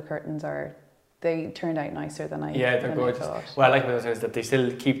Apex window curtains they turned out nicer than I they're gorgeous. What I like about those is that they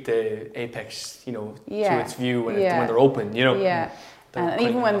still keep the Apex, to its view when they're open, Yeah. And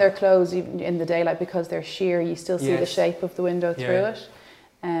even when they're closed, even in the daylight, because they're sheer, you still see the shape of the window through it.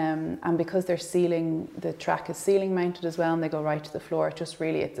 And because the track is ceiling mounted as well, and they go right to the floor, it's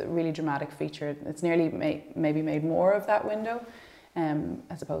a really dramatic feature. It's nearly maybe made more of that window,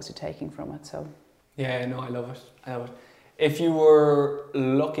 as opposed to taking from it. So. Yeah, no, I love it. If you were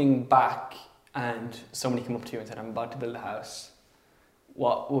looking back and somebody came up to you and said, I'm about to build a house,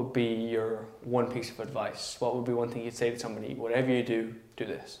 what would be your one piece of advice? What would be one thing you'd say to somebody, whatever you do, do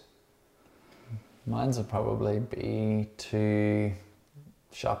this? Mine's would probably be to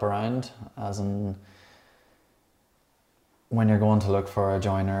shop around, as in when you're going to look for a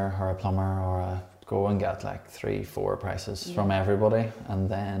joiner or a plumber go and get like 3-4 prices from everybody, and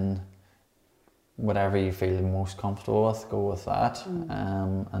then whatever you feel most comfortable with, go with that,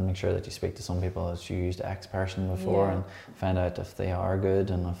 and make sure that you speak to some people that's used X person before and find out if they are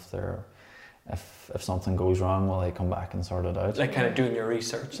good, and if something goes wrong, will they come back and sort it out. Like kind of doing your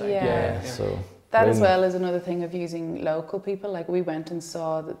research. Like. Yeah. So that as well is another thing of using local people. Like we went and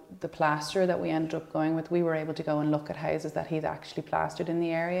saw the plasterer that we ended up going with. We were able to go and look at houses that he'd actually plastered in the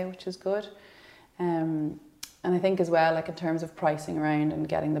area, which is good. And I think as well, like in terms of pricing around and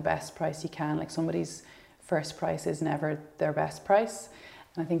getting the best price you can, like somebody's first price is never their best price.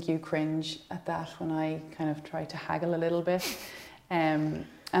 And I think you cringe at that when I kind of try to haggle a little bit. And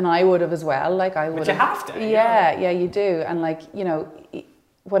I would have as well. Like I would. But you have to. Yeah, you do. And like, you know,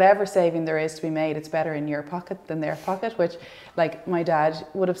 whatever saving there is to be made, it's better in your pocket than their pocket, which like my dad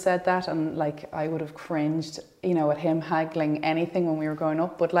would have said that, and like I would have cringed, you know, at him haggling anything when we were growing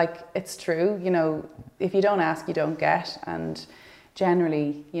up. But like, it's true, you know, if you don't ask, you don't get. And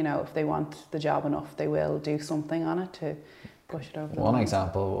generally, you know, if they want the job enough, they will do something on it to push it over the line. One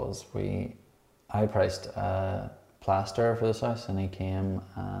example was I priced a plaster for this house, and he came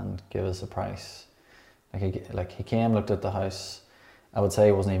and gave us a price. He came, looked at the house. I would say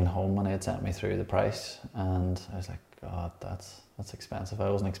he wasn't even home when he had sent me through the price, and I was like, God, that's expensive. I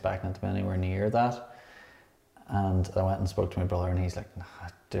wasn't expecting it to be anywhere near that. And I went and spoke to my brother, and he's like, nah,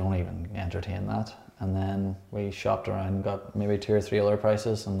 don't even entertain that. And then we shopped around, got maybe 2 or 3 other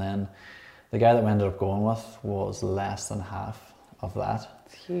prices, and then the guy that we ended up going with was less than half of that.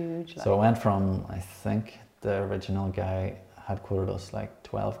 It's huge. So it went from, I think the original guy had quoted us like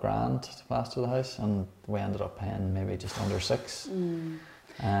 12 grand to plaster the house, and we ended up paying maybe just under 6.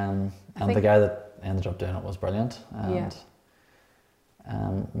 And the guy that ended up doing it was brilliant.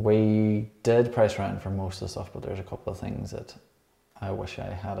 And we did price around for most of the stuff, but there's a couple of things that I wish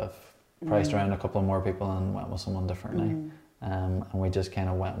I had have priced around a couple more people and went with someone differently. And we just kind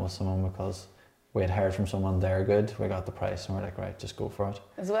of went with someone because we had heard from someone they're good, we got the price, and we're like, right, just go for it.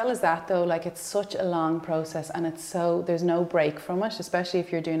 As well as that though, like it's such a long process, and there's no break from it, especially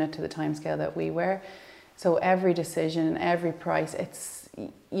if you're doing it to the timescale that we were. So every decision, every price,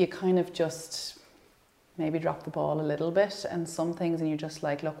 you kind of just maybe drop the ball a little bit, and some things, and you're just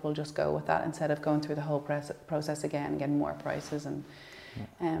like, look, we'll just go with that instead of going through the whole process again and getting more prices. And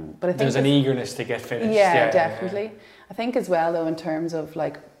but I think there's an eagerness to get finished. Yeah, definitely. Yeah. I think as well though, in terms of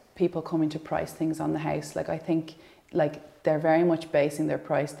like people coming to price things on the house, like I think like they're very much basing their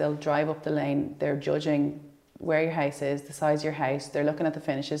price. They'll drive up the lane, they're judging where your house is, the size of your house, they're looking at the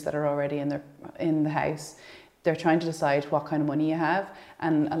finishes that are already in the house. They're trying to decide what kind of money you have,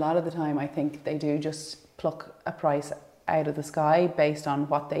 and a lot of the time I think they do just pluck a price out of the sky based on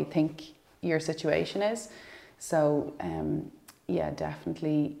what they think your situation is. So yeah,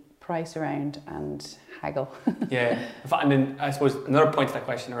 definitely price around and haggle. Yeah, and then I suppose another point to that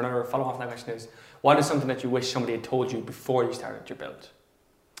question, or another follow-on to that question is, what is something that you wish somebody had told you before you started your build?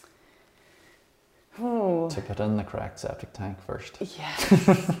 Oh. To put in the correct septic tank first. Yeah,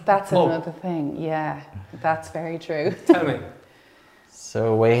 that's another thing. Yeah, that's very true. Tell me.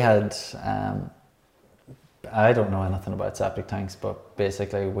 So we had, I don't know anything about septic tanks, but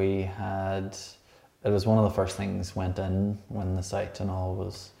basically we had, it was one of the first things went in when the site and all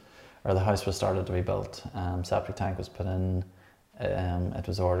was, or the house was started to be built. Septic tank was put in, it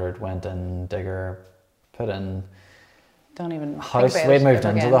was ordered, went in, digger, put in. Don't even house. We moved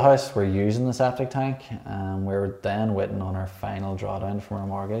into the house, we're using the septic tank, and we were then waiting on our final drawdown from our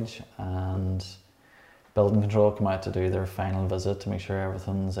mortgage, and building control come out to do their final visit to make sure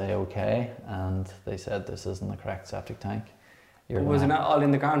everything's a-okay, and they said this isn't the correct septic tank. Was it not all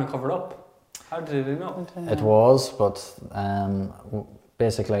in the ground and covered up? How did they know? It was, but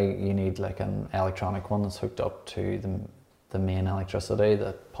basically you need like an electronic one that's hooked up to the main electricity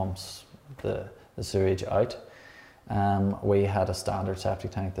that pumps the sewage out. We had a standard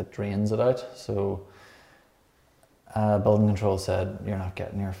septic tank that drains it out, so building control said you're not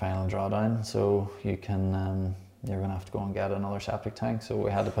getting your final drawdown, so you can you're going to have to go and get another septic tank. So we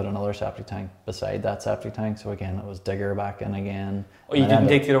had to put another septic tank beside that septic tank. So again, it was digger back in again. Oh, you didn't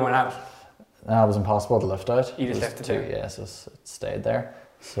take the other one out? No, it was impossible to lift out. You just left it there? Yeah, so it stayed there.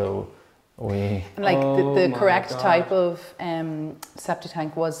 So we... And like the correct type of septic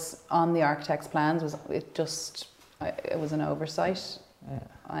tank was on the architect's plans. It was an oversight.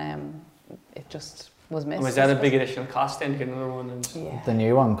 Yeah. It just was missed. And was that a big additional cost then to get another one? And Yeah. The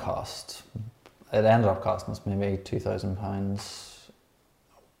new one cost, it ended up costing us maybe £2,000,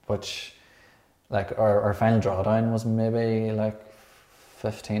 which like our final drawdown was maybe like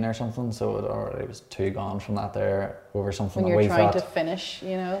 15 or something, so it already was two gone from that there over something when that we you're trying thought to finish,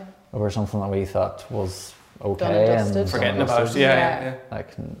 you know, over something that we thought was okay Done and dusted. and forgetting done and about it, dusted. yeah. Like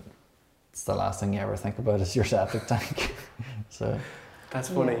it's the last thing you ever think about is your septic tank. So That's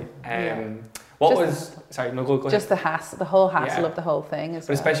funny. Yeah. What Just- was, sorry, no, go ahead. just the whole hassle Yeah. of the whole thing. As But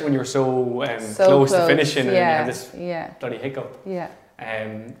well. especially when you were so, So close to finishing and you yeah, have this yeah, bloody hiccup. yeah.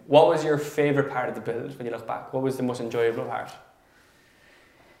 What was your favourite part of the build when you look back? What was the most enjoyable part?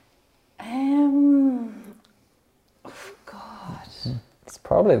 God. it's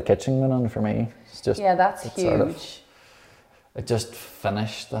probably the kitchen went on for me. It's just Yeah, that's it's huge. sort of- it just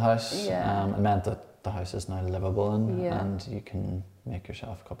finished the house. Yeah. It meant that the house is now livable in, Yeah. and you can make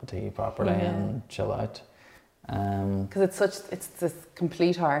yourself a cup of tea properly Yeah. and chill out. Because it's the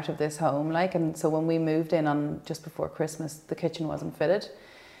complete heart of this home, like, and so when we moved in on just before Christmas, the kitchen wasn't fitted,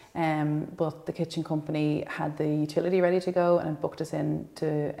 but the kitchen company had the utility ready to go and booked us in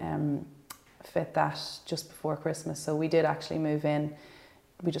to fit that just before Christmas. So we did actually move in.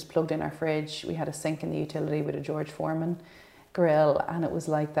 We just plugged in our fridge. We had a sink in the utility with a George Foreman grill, and it was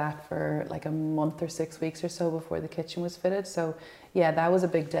like that for like a month or 6 weeks or so before the kitchen was fitted. So yeah, that was a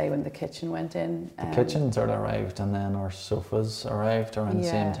big day when the kitchen went in. The kitchen sort of arrived, and then our sofas arrived around the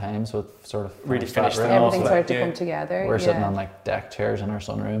same Yeah. time, so it sort of Really finished finished that it room off. Everything off. started to Yeah. come together. We're sitting yeah. on like deck chairs in our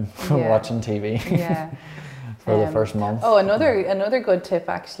sunroom Yeah. watching TV Yeah. for the first month. Oh, another good tip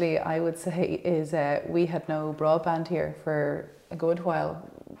actually, I would say, is we had no broadband here for a good while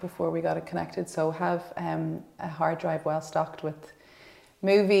before we got it connected. So have a hard drive well stocked with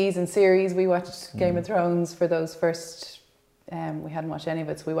movies and series. We watched Game of Thrones for those first. We hadn't watched any of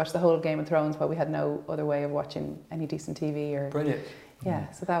it, so we watched the whole of Game of Thrones, but we had no other way of watching any decent TV or. Brilliant. Yeah,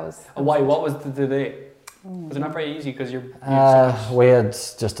 so that was. And why? What was the delay? Was it not very easy because you're We had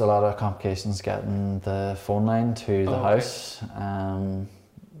just a lot of complications getting the phone line to the Oh, okay. house.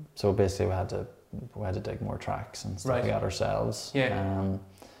 So basically we had to dig more tracks and stuff Right. like that ourselves. Yeah.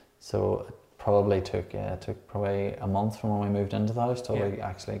 So it probably took probably a month from when we moved into the house till Yeah. we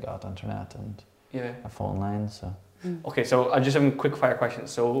actually got internet and yeah. a phone line. So Okay, so I just have a quick fire question.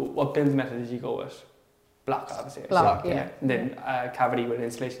 So what build method did you go with? Block, obviously. Block, So, yeah. And then cavity with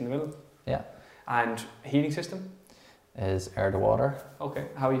insulation in the middle. yeah, And heating system. is air to water. Okay,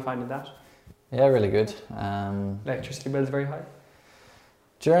 how are you finding that? Yeah, really good. Electricity bill is very high.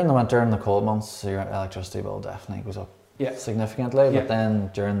 During the winter and the cold months, your electricity bill definitely goes up Yeah. significantly. Yeah. But then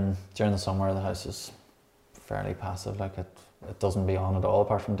during the summer, the house is fairly passive. Like it doesn't be on at all,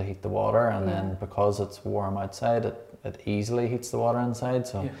 apart from to heat the water. And Yeah. then because it's warm outside, it easily heats the water inside.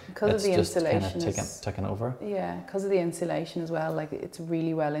 So Yeah. Because of it's the just kind of insulation. ticking over. Yeah, because of the insulation as well. Like it's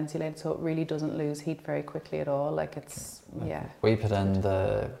really well insulated, so it really doesn't lose heat very quickly at all. Like it's yeah. We put in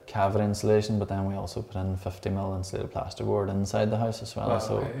the cavity insulation, but then we also put in 50mm insulated plasterboard inside the house as well. Wow,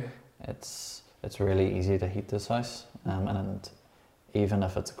 so okay. it's really easy to heat this house, and even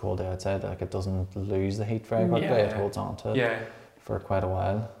if it's a cold day outside, like it doesn't lose the heat very quickly. It Yeah. holds on to it Yeah. for quite a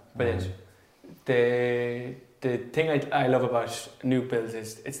while. Brilliant. The thing I love about new builds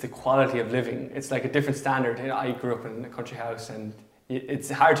is it's the quality of living. It's like a different standard. You know, I grew up in a country house, and it's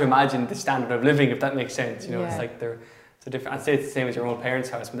hard to imagine the standard of living, if that makes sense. You know, it's Yeah. like it's a different. I'd say it's the same as your own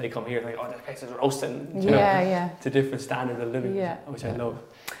parents' house. When they come here, like, oh, this place is roasting. You know? Yeah. It's a different standard of living, Yeah. which I love.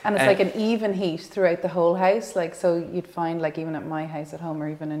 And it's like an even heat throughout the whole house. Like, so you'd find, like, even at my house at home or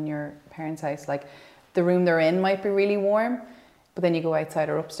even in your parents' house, like, the room they're in might be really warm, but then you go outside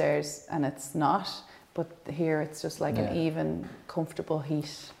or upstairs and it's not. But here it's just like an even, comfortable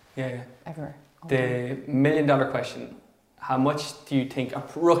heat Yeah. ever. The $1 million question: how much do you think,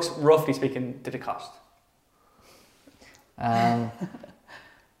 roughly speaking, did it cost?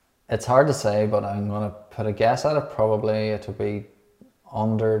 It's hard to say, but I'm going to put a guess at it. Probably it would be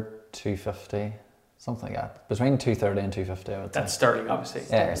under 250, something like that. Between 230 and 250, I would say. That's sterling, obviously.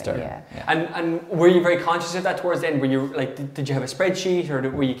 Yeah, sterling. Yeah. Yeah. And were you very conscious of that towards the end? Were you like, did you have a spreadsheet, or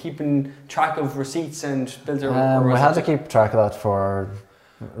were you keeping track of receipts and bills? We had to keep track of that for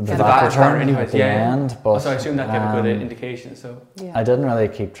the the VAT VAT return anyways, at the yeah. end. But So I assume that gave a good indication. So Yeah. I didn't really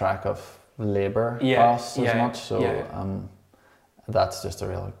keep track of labour costs as much. So that's just a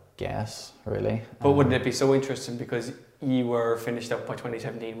real guess, really. But wouldn't it be so interesting, because you were finished up by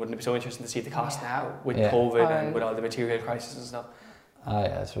 2017, wouldn't it be so interesting to see the cost now with COVID and with all the material crisis and stuff?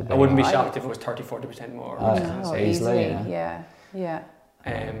 Yes, I wouldn't be shocked if it was 30-40% more. Easily.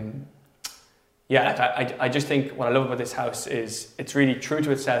 I just think what I love about this house is it's really true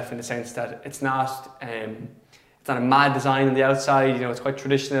to itself, in the sense that it's not a mad design on the outside. You know, it's quite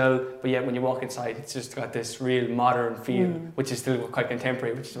traditional, but yet when you walk inside, it's just got this real modern feel, which is still quite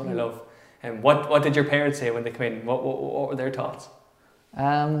contemporary, which is what I love. And what did your parents say when they came in? What were their thoughts?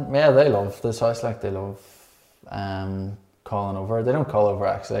 They love this house. Like, they love calling over. They don't call over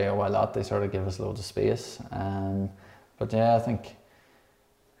actually a lot. They sort of give us loads of space. But yeah, I think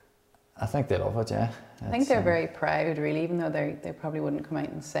they love it. Yeah, I think they're very proud, really, even though they probably wouldn't come out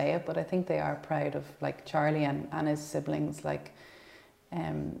and say it. But I think they are proud of, like, Charlie and his siblings, like,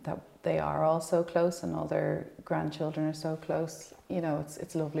 that they are all so close, and all their grandchildren are so close. You know,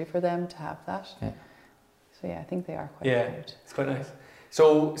 it's lovely for them to have that. Yeah. So yeah, I think they are quite proud. It's quite nice.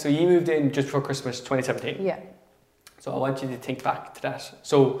 So you moved in just before Christmas 2017. Yeah. So I want you to think back to that.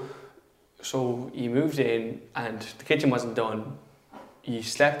 So you moved in and the kitchen wasn't done. You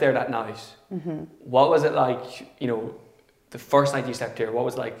slept there that night. Mm-hmm. What was it like, you know, the first night you slept there? What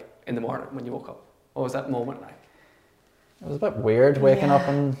was it like in the morning when you woke up? What was that moment like? It was a bit weird waking up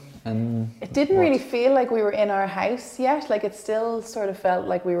and it didn't really feel like we were in our house yet. Like, it still sort of felt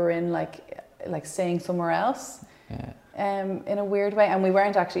like we were in like staying somewhere else. Yeah. In a weird way, and we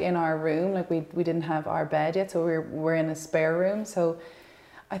weren't actually in our room. Like, we didn't have our bed yet, so we're in a spare room. So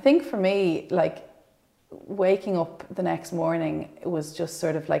I think for me, like, waking up the next morning, it was just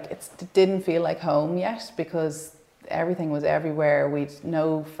sort of like, it didn't feel like home yet, because everything was everywhere. We'd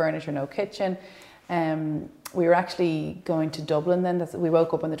no furniture, no kitchen. We were actually going to Dublin then. We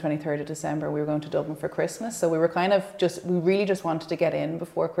woke up on the 23rd of December. We were going to Dublin for Christmas. So we were we really just wanted to get in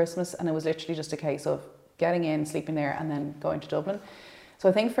before Christmas, and it was literally just a case of getting in, sleeping there, and then going to Dublin. So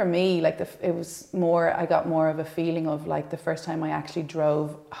I think for me, like, it was more, I got more of a feeling of, like, the first time I actually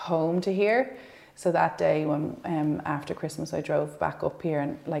drove home to here. So that day when after Christmas I drove back up here,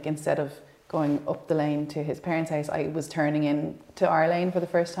 and, like, instead of going up the lane to his parents' house, I was turning in to our lane for the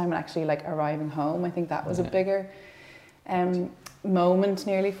first time and actually, like, arriving home. I think that was a bigger moment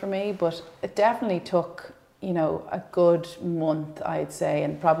nearly for me, but it definitely took, you know, a good month, I'd say,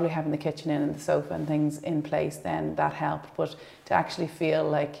 and probably having the kitchen in and the sofa and things in place, then that helped. But to actually feel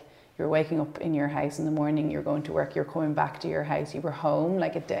like you're waking up in your house in the morning, you're going to work, you're coming back to your house, you were home,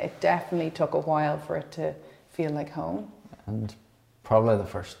 like, it definitely took a while for it to feel like home. And probably the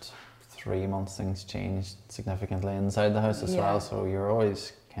first 3 months things changed significantly inside the house as well, so you're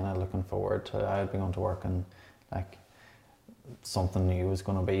always kind of looking forward to, I'd be going to work and, like, something new was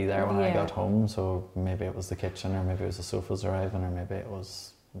going to be there when I got home. So maybe it was the kitchen, or maybe it was the sofas arriving, or maybe it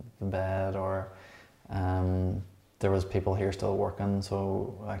was the bed, or there was people here still working,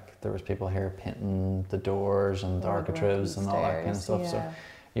 so, like, there was people here painting the doors and the architraves and all that kind of stuff. So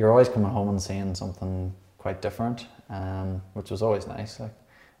you're always coming home and seeing something quite different, which was always nice, like.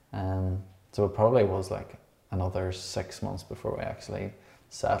 So it probably was like another 6 months before we actually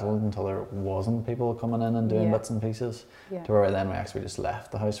settled, until there wasn't people coming in and doing bits and pieces, to where then we actually just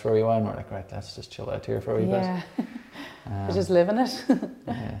left the house for a wee while, and we're like, right, let's just chill out here for a wee bit. We're just living it.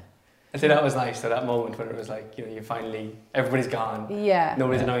 I think that was nice, so that moment when it was like, you know, everybody's gone,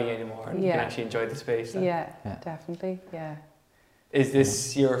 nobody's annoying you anymore, and you can actually enjoy the space. Definitely, Is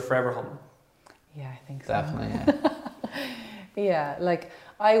this your forever home? Yeah, I think so. Definitely, yeah, like,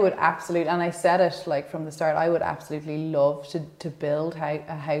 I would absolutely, and I said it, like, from the start, I would absolutely love to build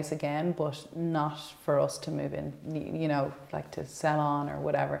a house again, but not for us to move in, you know, like, to sell on or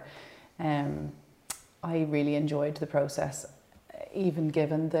whatever. I really enjoyed the process, even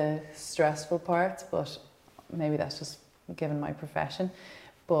given the stressful parts, but maybe that's just given my profession.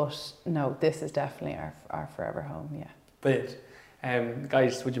 But no, this is definitely our forever home, Brilliant.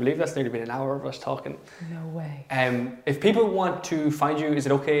 Guys, would you believe that's nearly been an hour of us talking? No way. If people want to find you, is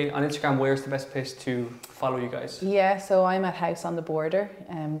it okay on Instagram? Where's the best place to follow you guys? Yeah, so I'm at House on the Border,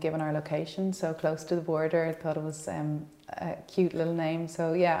 given our location, so close to the border. I thought it was a cute little name.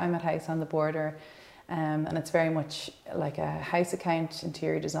 So yeah, I'm at House on the Border, and it's very much like a house account,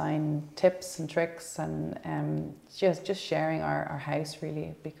 interior design tips and tricks, and just sharing our house,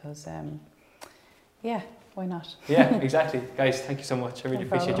 really, because why not? Yeah, exactly. Guys, thank you so much. I really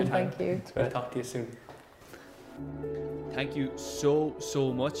appreciate your time. Thank you. I'll talk to you soon. Thank you so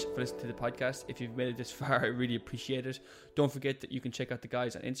much for listening to the podcast. If you've made it this far, I really appreciate it. Don't forget that you can check out the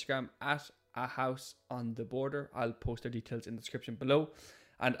guys on Instagram at A House on the Border. I'll post their details in the description below.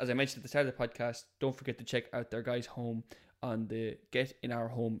 And as I mentioned at the start of the podcast, don't forget to check out their guys' home on the Get in Our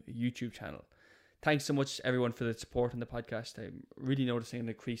Home YouTube channel. Thanks so much, everyone, for the support on the podcast. I'm really noticing an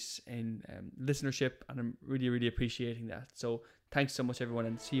increase in listenership, and I'm really, really appreciating that. So thanks so much, everyone,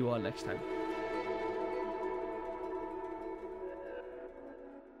 and see you all next time.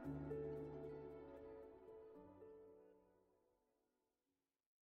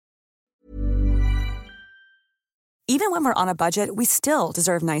 Even when we're on a budget, we still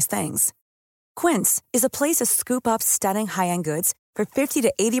deserve nice things. Quince is a place to scoop up stunning high-end goods for 50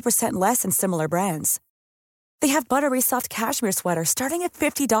 to 80% less than similar brands. They have buttery soft cashmere sweaters starting at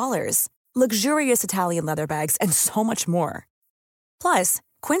 $50, luxurious Italian leather bags, and so much more. Plus,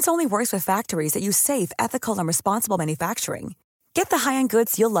 Quince only works with factories that use safe, ethical, and responsible manufacturing. Get the high-end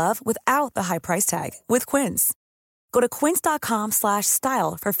goods you'll love without the high price tag with Quince. Go to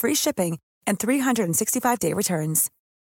quince.com/style for free shipping and 365-day returns.